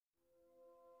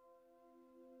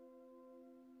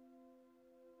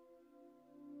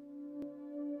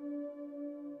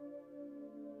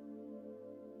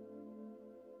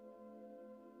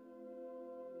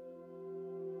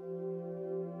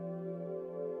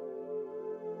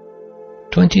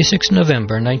26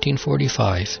 November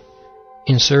 1945.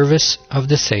 In service of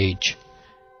the sage.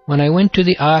 When I went to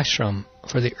the ashram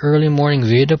for the early morning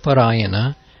Veda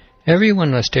Parayana,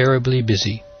 everyone was terribly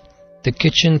busy. The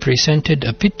kitchen presented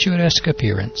a picturesque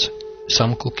appearance.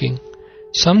 Some cooking,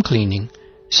 some cleaning,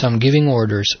 some giving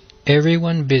orders,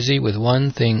 everyone busy with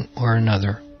one thing or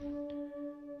another.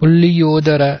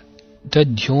 Pulliyodara,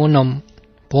 Dadhyonam,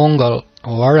 Pongal,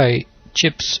 Varai,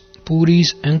 chips,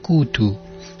 puris and kutu,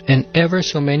 and ever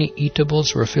so many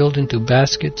eatables were filled into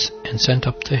baskets and sent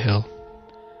up the hill.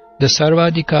 The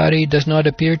Sarvadhikari does not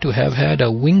appear to have had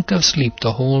a wink of sleep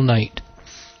the whole night.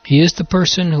 He is the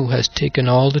person who has taken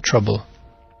all the trouble.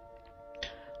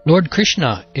 Lord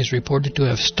Krishna is reported to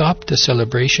have stopped the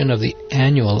celebration of the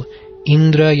annual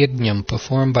Indra Yajnam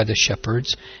performed by the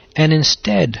shepherds and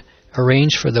instead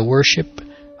arranged for the worship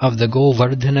of the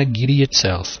Govardhana Giri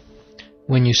itself.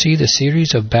 When you see the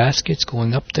series of baskets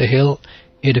going up the hill,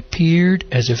 it appeared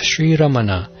as if Sri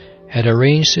Ramana had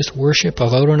arranged his worship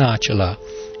of Arunachala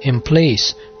in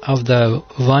place of the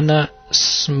Vana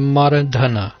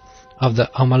Smaradhana of the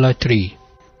Amala tree,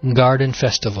 garden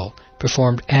festival,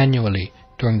 performed annually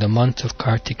during the month of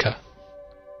Kartika.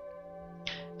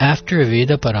 After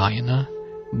Veda Parayana,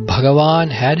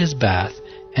 Bhagavan had his bath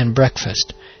and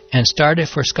breakfast and started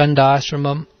for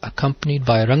Skandashramam accompanied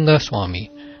by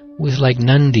Rangaswami, who is like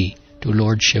Nandi to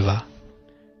Lord Shiva.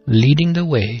 Leading the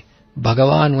way,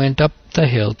 Bhagavan went up the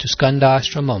hill to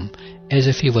Skandashramam as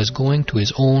if he was going to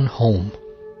his own home.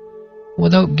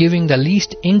 Without giving the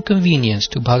least inconvenience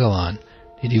to Bhagavan,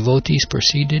 the devotees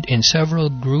proceeded in several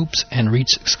groups and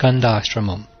reached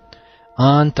Skandashramam.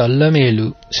 Aunt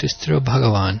Allamelu, sister of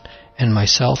Bhagavan, and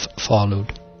myself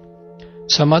followed.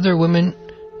 Some other women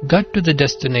got to the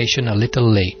destination a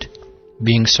little late.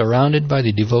 Being surrounded by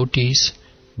the devotees,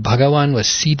 Bhagavan was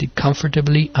seated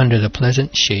comfortably under the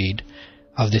pleasant shade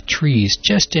of the trees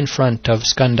just in front of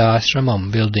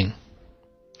Skandashramam building.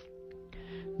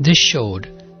 This showed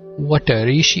what a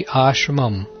Rishi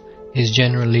ashramam is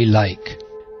generally like.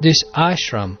 This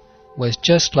ashram was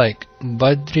just like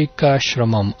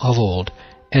Badrikashramam of old,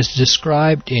 as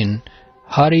described in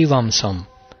Harivamsam,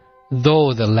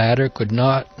 though the latter could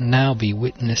not now be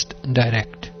witnessed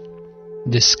direct.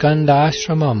 This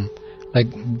Skandashramam, like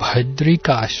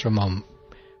Badrikashramam,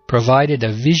 provided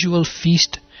a visual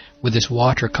feast with its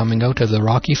water coming out of the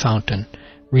rocky fountain,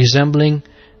 resembling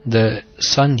the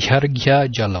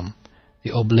Sandhyarghya Jalam,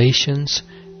 the oblations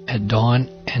at dawn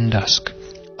and dusk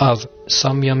of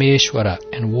Samyameshwara,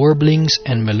 and warblings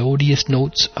and melodious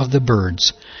notes of the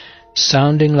birds,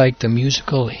 sounding like the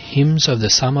musical hymns of the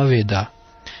Samaveda,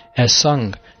 as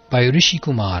sung by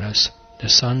Rishikumaras, the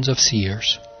sons of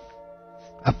seers.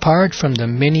 Apart from the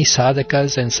many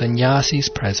sadhakas and sannyasis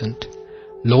present,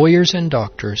 lawyers and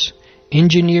doctors,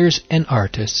 engineers and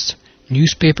artists,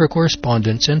 newspaper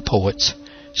correspondents and poets,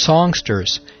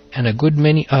 songsters, and a good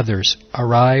many others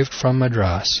arrived from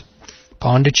Madras,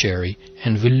 Pondicherry,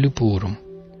 and Villupuram.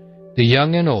 The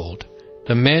young and old,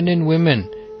 the men and women,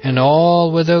 and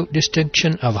all without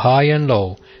distinction of high and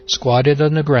low, squatted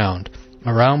on the ground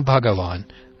around Bhagavan,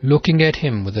 looking at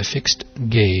him with a fixed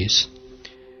gaze.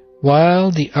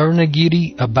 While the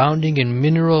Arunagiri, abounding in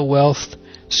mineral wealth,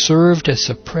 served as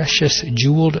a precious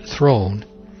jeweled throne,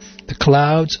 the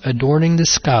clouds adorning the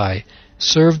sky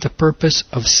served the purpose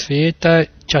of Sveta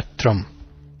Chatram,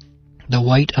 the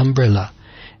white umbrella,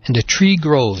 and the tree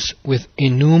groves with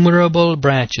innumerable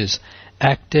branches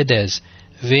acted as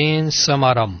Vain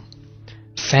Samaram,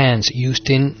 fans used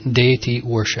in deity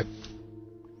worship.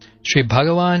 Sri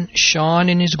Bhagavan shone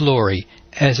in his glory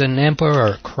as an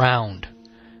emperor crowned,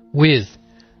 with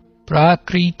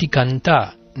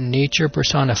Prakritikanta, nature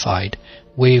personified,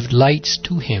 waved lights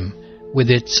to him with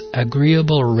its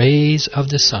agreeable rays of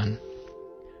the sun.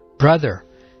 Brother,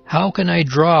 how can I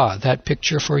draw that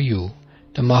picture for you?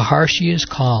 The Maharshi is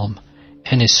calm,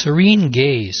 and his serene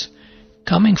gaze,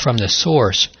 coming from the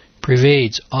source,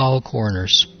 pervades all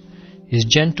corners. His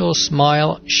gentle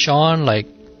smile shone like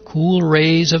cool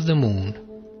rays of the moon.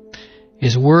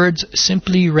 His words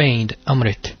simply rained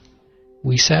Amrit.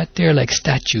 We sat there like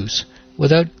statues,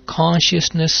 without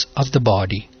consciousness of the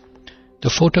body. The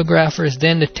photographers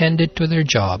then attended to their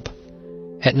job.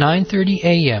 At 9:30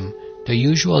 a.m., the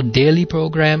usual daily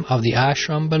program of the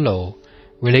ashram below,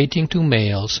 relating to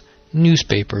mails,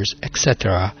 newspapers,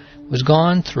 etc., was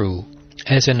gone through,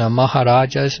 as in a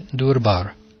Maharaja's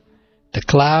durbar. The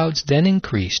clouds then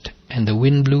increased, and the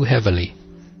wind blew heavily.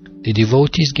 The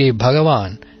devotees gave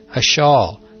Bhagavan a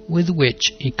shawl with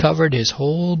which he covered his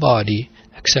whole body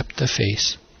except the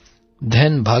face.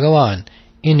 Then Bhagavan,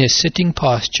 in his sitting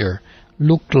posture,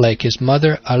 looked like his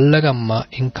mother Allagamma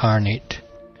incarnate.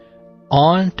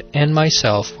 aunt and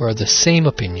myself were of the same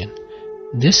opinion.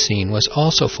 This scene was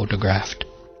also photographed.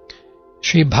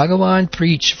 Sri Bhagavan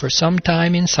preached for some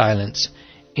time in silence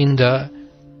in the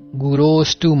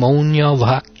Gurostu Maunya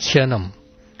Vakyanam,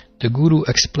 the Guru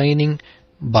explaining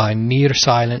by mere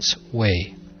silence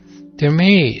way. There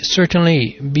may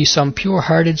certainly be some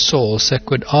pure-hearted souls that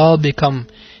could all become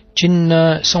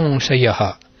Chinna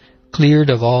Songsayaha, cleared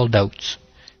of all doubts.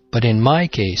 But in my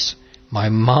case, my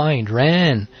mind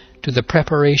ran to the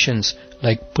preparations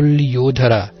like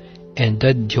Pulliyodhara and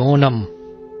Dadyonam,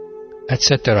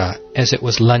 etc., as it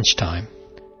was lunchtime.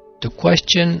 The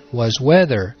question was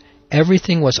whether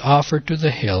everything was offered to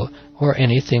the hill or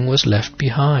anything was left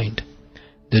behind.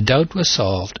 The doubt was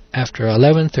solved after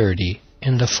 11:30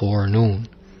 in the forenoon.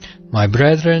 My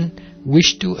brethren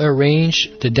wished to arrange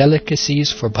the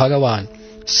delicacies for Bhagavan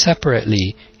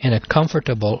separately in a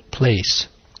comfortable place.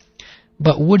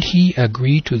 But would he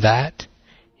agree to that?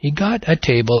 He got a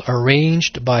table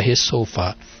arranged by his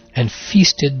sofa and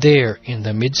feasted there in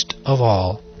the midst of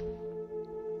all.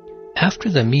 After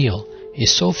the meal,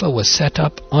 his sofa was set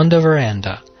up on the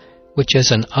veranda, which is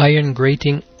an iron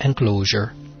grating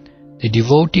enclosure. The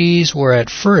devotees were at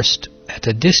first at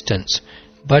a distance,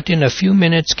 but in a few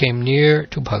minutes came near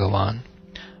to Bhagavan.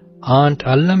 Aunt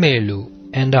Allamelu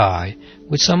and I,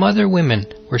 with some other women,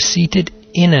 were seated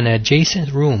in an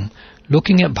adjacent room,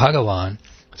 looking at Bhagavan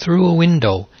through a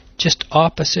window just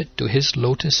opposite to his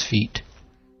lotus feet.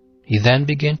 He then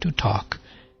began to talk,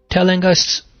 telling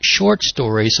us short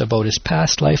stories about his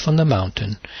past life on the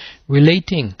mountain,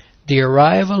 relating the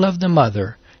arrival of the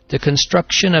mother, the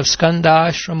construction of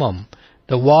Skandashramam,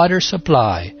 the water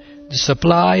supply, the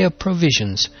supply of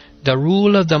provisions, the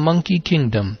rule of the monkey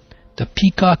kingdom, the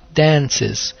peacock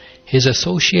dances, his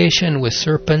association with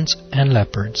serpents and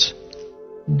leopards.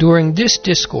 During this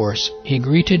discourse, he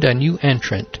greeted a new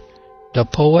entrant, the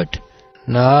poet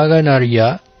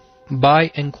Naganarya,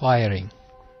 by inquiring,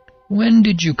 "When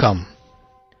did you come?"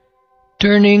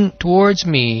 Turning towards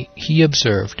me, he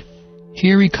observed,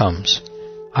 "Here he comes."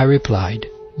 I replied,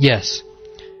 "Yes."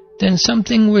 Then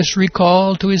something was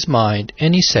recalled to his mind,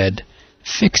 and he said,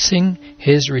 fixing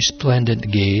his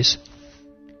resplendent gaze,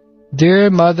 "Their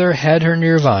mother had her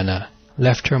nirvana,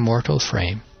 left her mortal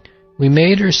frame. We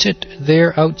made her sit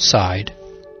there outside.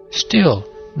 Still,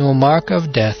 no mark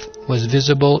of death was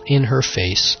visible in her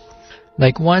face.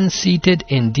 Like one seated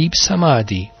in deep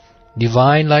samadhi,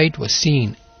 divine light was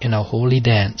seen in a holy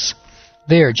dance.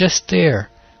 There, just there,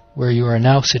 where you are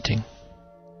now sitting."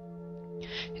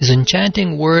 His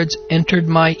enchanting words entered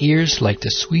my ears like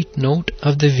the sweet note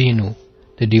of the Venu,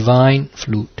 the divine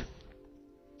flute.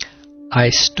 I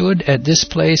stood at this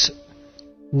place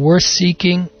worth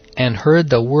seeking and heard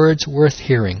the words worth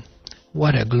hearing.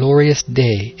 What a glorious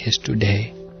day is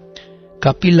today.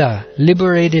 Kapila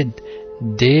liberated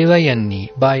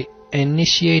Devayani by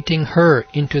initiating her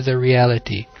into the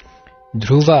reality.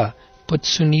 Dhruva put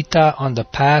Sunita on the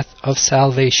path of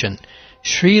salvation.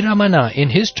 Sri Ramana, in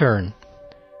his turn,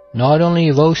 not only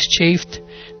vouchsafed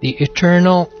the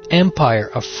eternal empire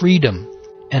of freedom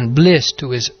and bliss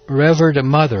to his revered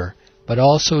mother, but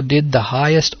also did the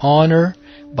highest honor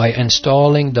by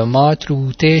installing the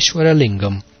Matruteshwara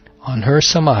Lingam on her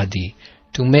samadhi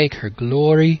to make her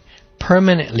glory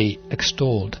permanently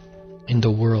extolled in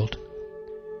the world.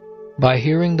 By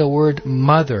hearing the word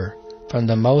mother from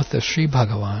the mouth of Sri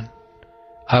Bhagavan,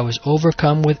 I was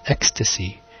overcome with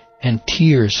ecstasy, and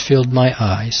tears filled my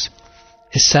eyes.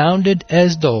 It sounded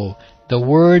as though the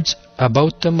words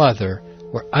about the mother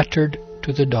were uttered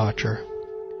to the daughter.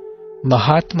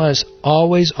 Mahatmas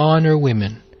always honor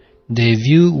women. They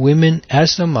view women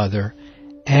as the mother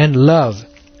and love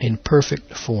in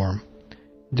perfect form.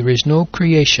 There is no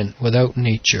creation without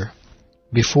nature.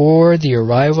 Before the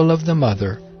arrival of the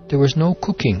mother, there was no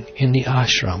cooking in the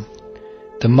ashram.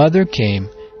 The mother came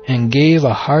and gave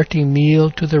a hearty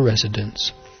meal to the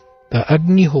residents. The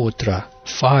Agnihotra,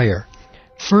 fire,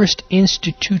 first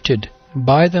instituted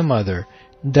by the mother,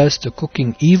 does the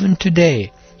cooking even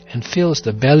today and fills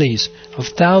the bellies of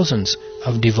thousands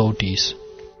of devotees.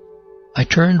 I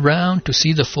turned round to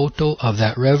see the photo of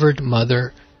that revered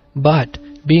mother, but,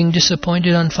 being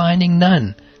disappointed on finding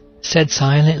none, said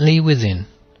silently within,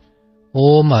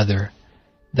 "O Mother,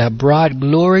 that brought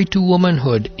glory to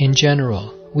womanhood in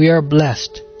general, we are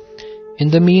blessed." In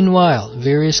the meanwhile,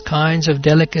 various kinds of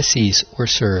delicacies were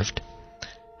served.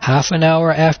 Half an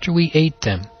hour after we ate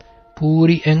them,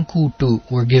 puri and kutu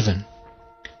were given.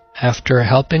 After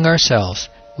helping ourselves,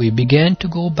 we began to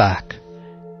go back.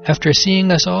 After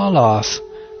seeing us all off,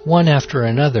 one after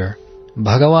another,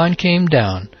 Bhagavan came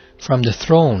down from the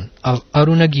throne of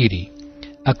Arunagiri,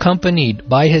 accompanied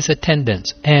by his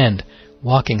attendants, and,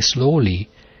 walking slowly,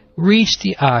 reached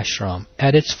the ashram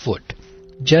at its foot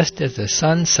just as the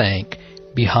sun sank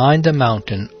behind the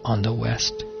mountain on the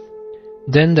west.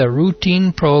 Then the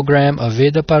routine program of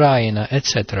Vedaparayana,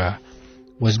 etc.,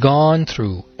 was gone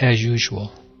through as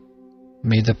usual.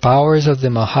 May the powers of the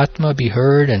Mahatma be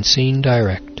heard and seen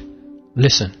direct.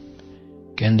 Listen.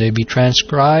 Can they be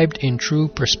transcribed in true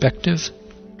perspective?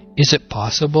 Is it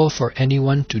possible for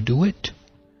anyone to do it?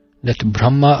 Let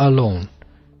Brahma alone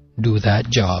do that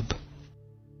job.